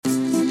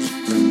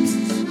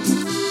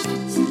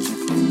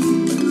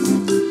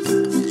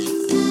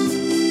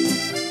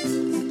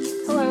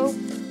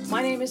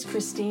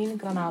Christine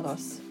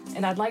Granados,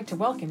 and I'd like to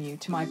welcome you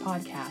to my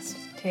podcast,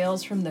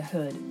 Tales from the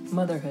Hood,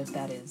 Motherhood,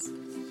 that is.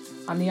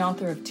 I'm the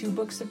author of 2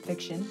 books of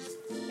fiction,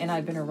 and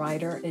I've been a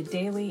writer at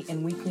daily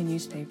and weekly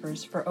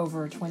newspapers for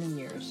over 20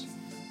 years.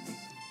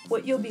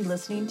 What you'll be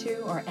listening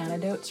to are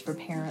anecdotes for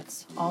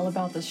parents, all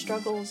about the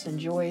struggles and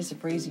joys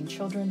of raising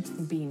children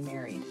and being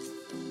married.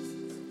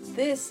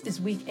 This is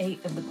week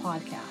 8 of the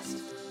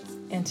podcast,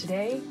 and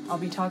today I'll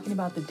be talking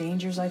about the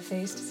dangers I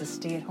faced as a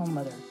stay-at-home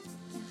mother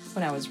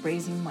when I was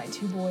raising my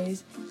 2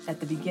 boys at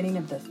the beginning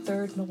of the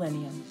 3rd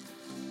millennium.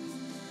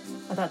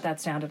 I thought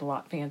that sounded a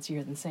lot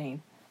fancier than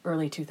saying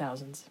early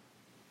 2000s.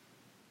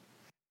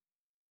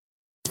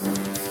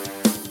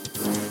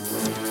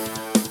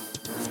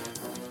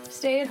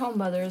 Stay-at-home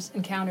mothers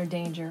encounter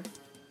danger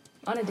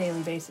on a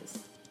daily basis.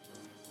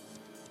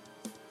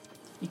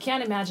 You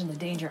can't imagine the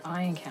danger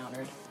I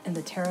encountered and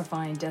the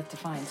terrifying,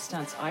 death-defying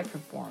stunts I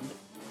performed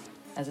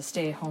as a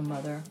stay-at-home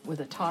mother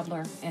with a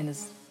toddler and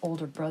his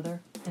older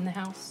brother in the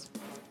house.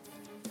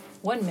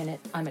 One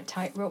minute, I'm a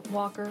tightrope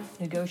walker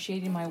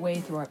negotiating my way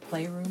through our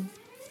playroom,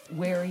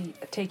 wary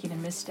of taking a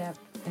misstep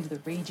into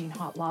the raging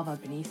hot lava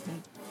beneath me.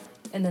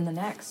 And then the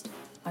next,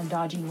 I'm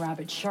dodging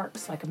rabid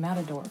sharks like a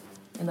matador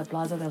in the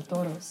Plaza del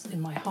Toros in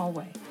my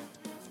hallway.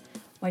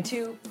 My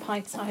 2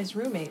 pint-sized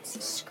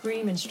roommates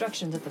scream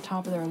instructions at the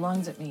top of their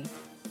lungs at me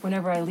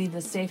whenever I leave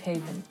the safe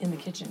haven in the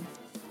kitchen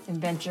and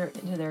venture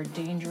into their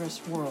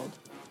dangerous world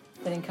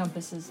that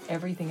encompasses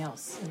everything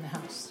else in the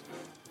house.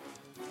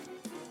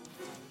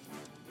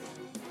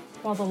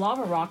 While the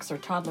lava rocks are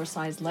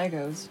toddler-sized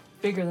Legos,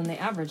 bigger than the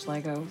average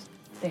Legos,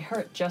 they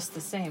hurt just the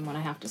same when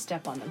I have to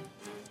step on them.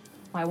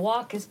 My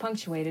walk is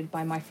punctuated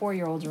by my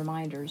 4-year-old's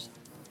reminders.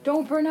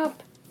 Don't burn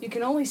up! You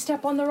can only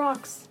step on the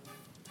rocks!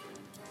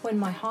 When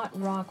my hot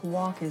rock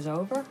walk is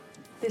over,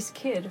 this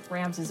kid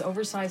rams his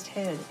oversized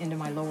head into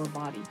my lower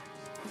body.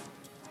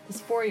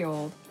 This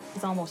 4-year-old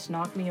has almost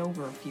knocked me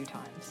over a few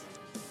times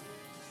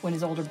when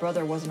his older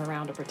brother wasn't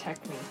around to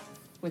protect me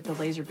with the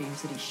laser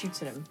beams that he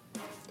shoots at him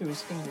through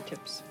his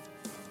fingertips.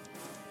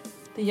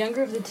 The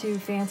younger of the 2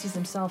 fancies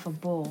himself a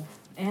bull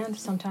and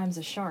sometimes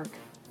a shark.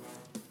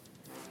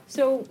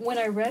 So when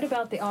I read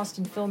about the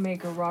Austin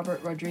filmmaker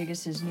Robert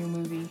Rodriguez's new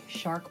movie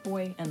Shark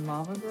Boy and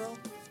Lava Girl,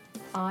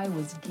 I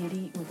was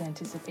giddy with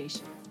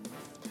anticipation.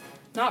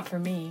 Not for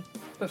me,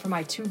 but for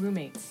my 2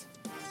 roommates.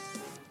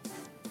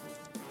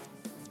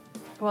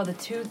 While the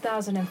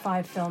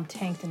 2005 film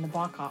tanked in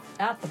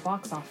at the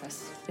box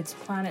office, its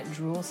Planet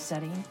Drool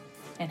setting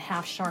and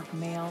half shark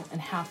male and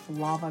half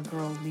lava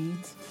girl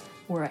leads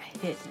were a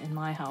hit in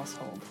my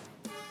household.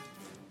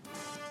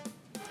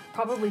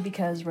 Probably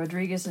because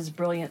Rodriguez's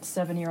brilliant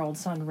 7-year-old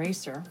son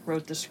Racer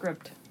wrote the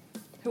script.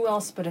 Who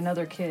else but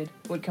another kid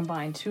would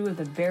combine 2 of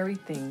the very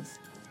things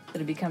that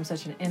have become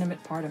such an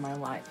intimate part of my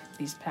life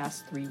these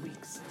past 3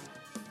 weeks?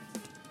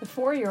 The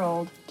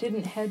 4-year-old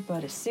didn't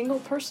headbutt a single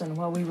person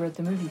while we were at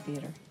the movie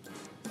theater.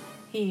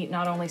 He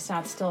not only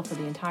sat still for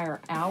the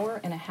entire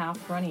hour and a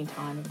half running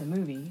time of the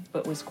movie,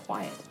 but was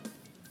quiet.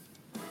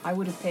 I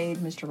would have paid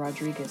Mr.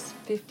 Rodriguez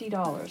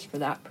 $50 for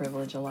that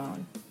privilege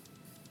alone.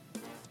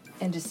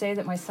 And to say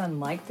that my son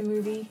liked the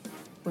movie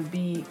would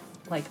be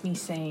like me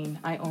saying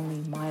I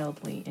only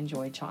mildly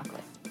enjoyed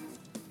chocolate.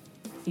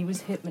 He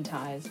was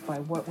hypnotized by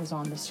what was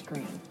on the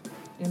screen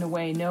in a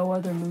way no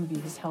other movie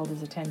has held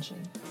his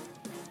attention.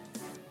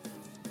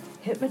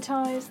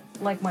 Hypnotized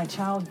like my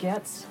child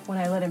gets when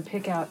I let him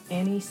pick out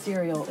any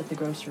cereal at the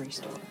grocery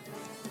store.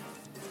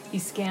 He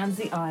scans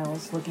the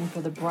aisles looking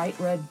for the bright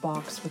red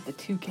box with the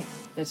toucan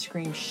that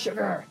screams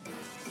sugar,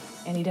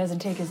 and he doesn't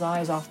take his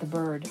eyes off the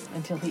bird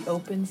until he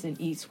opens and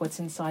eats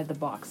what's inside the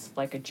box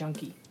like a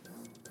junkie.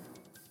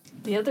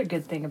 The other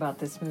good thing about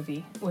this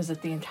movie was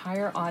that the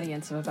entire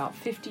audience of about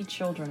 50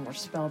 children were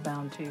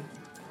spellbound too.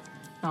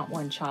 Not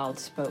one child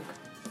spoke,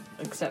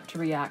 except to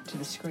react to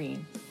the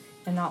screen,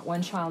 and not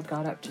one child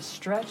got up to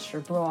stretch or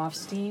blow off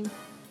steam.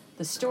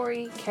 The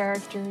story,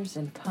 characters,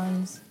 and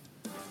puns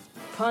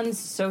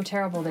so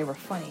terrible they were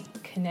funny,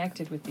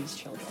 connected with these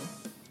children.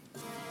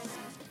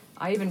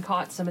 I even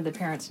caught some of the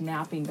parents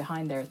napping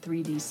behind their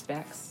 3D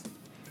specs,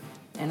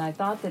 and I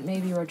thought that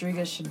maybe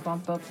Rodriguez should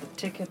bump up the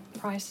ticket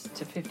price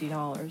to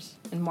 $50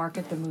 and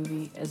market the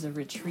movie as a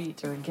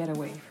retreat or a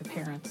getaway for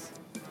parents.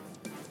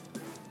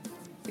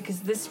 Because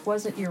this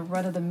wasn't your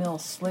run-of-the-mill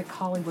slick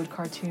Hollywood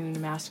cartoon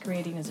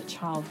masquerading as a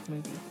child's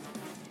movie.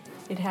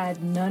 It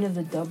had none of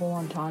the double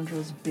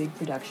entendres big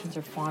productions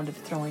are fond of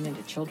throwing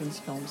into children's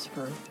films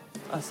for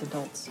us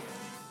adults.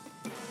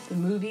 The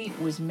movie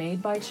was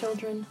made by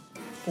children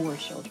for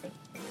children.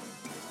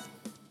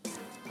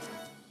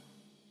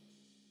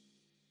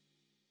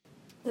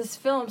 This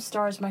film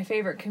stars my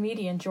favorite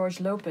comedian,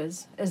 George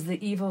Lopez, as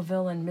the evil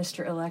villain,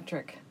 Mr.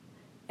 Electric,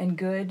 and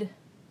good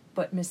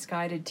but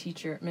misguided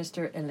teacher,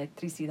 Mr.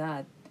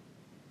 Electricidad.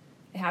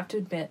 I have to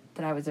admit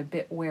that I was a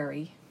bit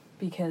wary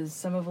because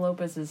some of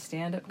Lopez's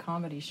stand-up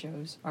comedy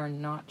shows are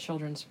not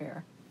children's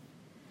fare.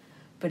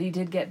 But he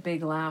did get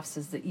big laughs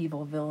as the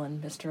evil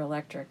villain, Mr.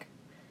 Electric,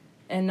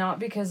 and not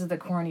because of the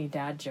corny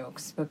dad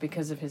jokes, but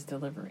because of his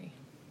delivery.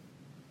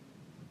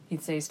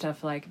 He'd say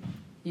stuff like,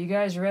 "You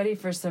guys ready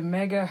for some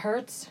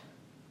megahertz?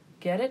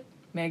 Get it?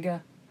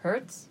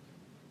 Megahertz?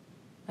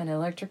 An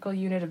electrical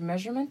unit of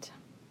measurement?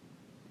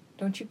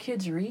 Don't you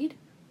kids read?"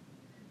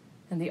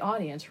 And the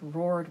audience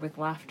roared with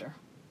laughter.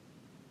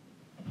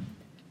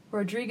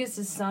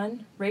 Rodriguez's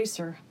son,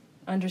 Racer,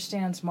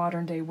 understands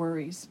modern-day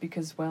worries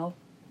because, well,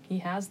 he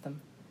has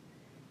them.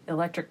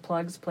 Electric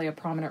plugs play a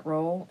prominent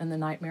role in the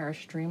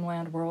nightmarish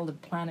dreamland world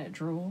of Planet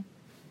Drool,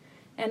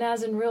 and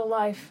as in real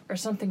life, are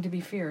something to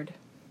be feared.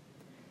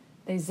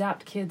 They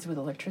zapped kids with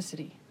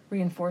electricity,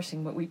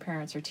 reinforcing what we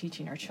parents are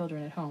teaching our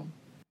children at home.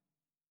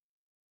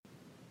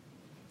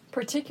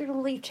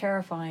 Particularly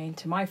terrifying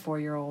to my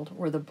 4-year-old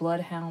were the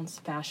bloodhounds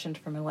fashioned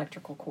from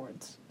electrical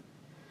cords.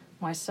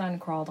 My son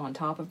crawled on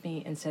top of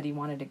me and said he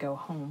wanted to go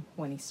home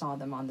when he saw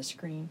them on the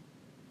screen.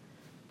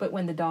 But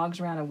when the dogs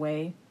ran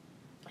away,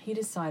 he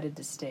decided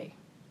to stay.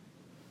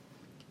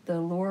 The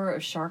allure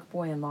of Shark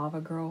Boy and Lava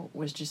Girl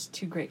was just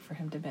too great for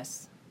him to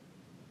miss.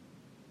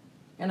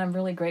 And I'm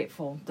really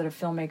grateful that a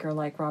filmmaker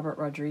like Robert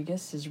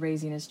Rodriguez is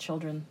raising his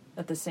children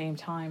at the same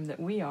time that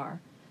we are,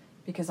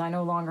 because I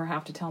no longer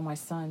have to tell my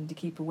son to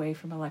keep away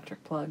from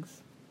electric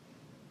plugs.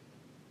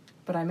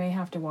 But I may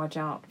have to watch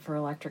out for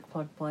electric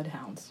plug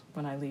bloodhounds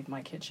when I leave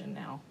my kitchen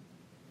now.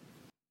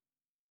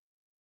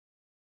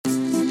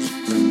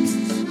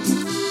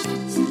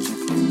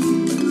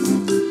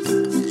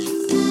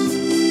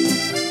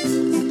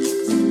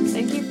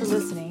 Thank you for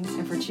listening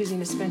and for choosing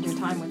to spend your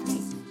time with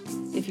me.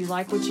 If you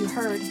like what you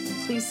heard,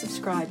 please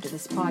subscribe to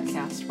this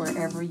podcast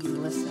wherever you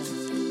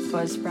listen.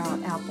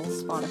 Buzzsprout, Apple,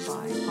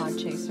 Spotify,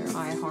 Podchaser,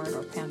 iHeart,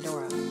 or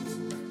Pandora.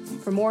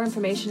 For more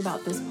information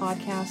about this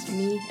podcast,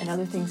 me, and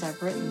other things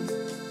I've written,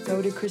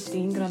 go to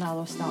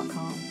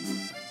ChristineGranados.com.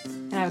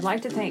 And I would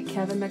like to thank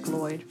Kevin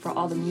McLeod for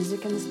all the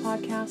music in this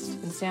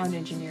podcast and sound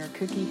engineer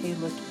Cookie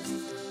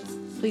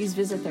Haylucky. Please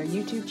visit their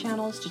YouTube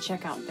channels to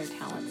check out their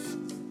talents.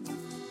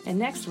 And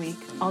next week,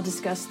 I'll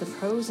discuss the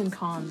pros and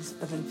cons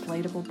of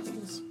inflatable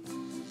pools.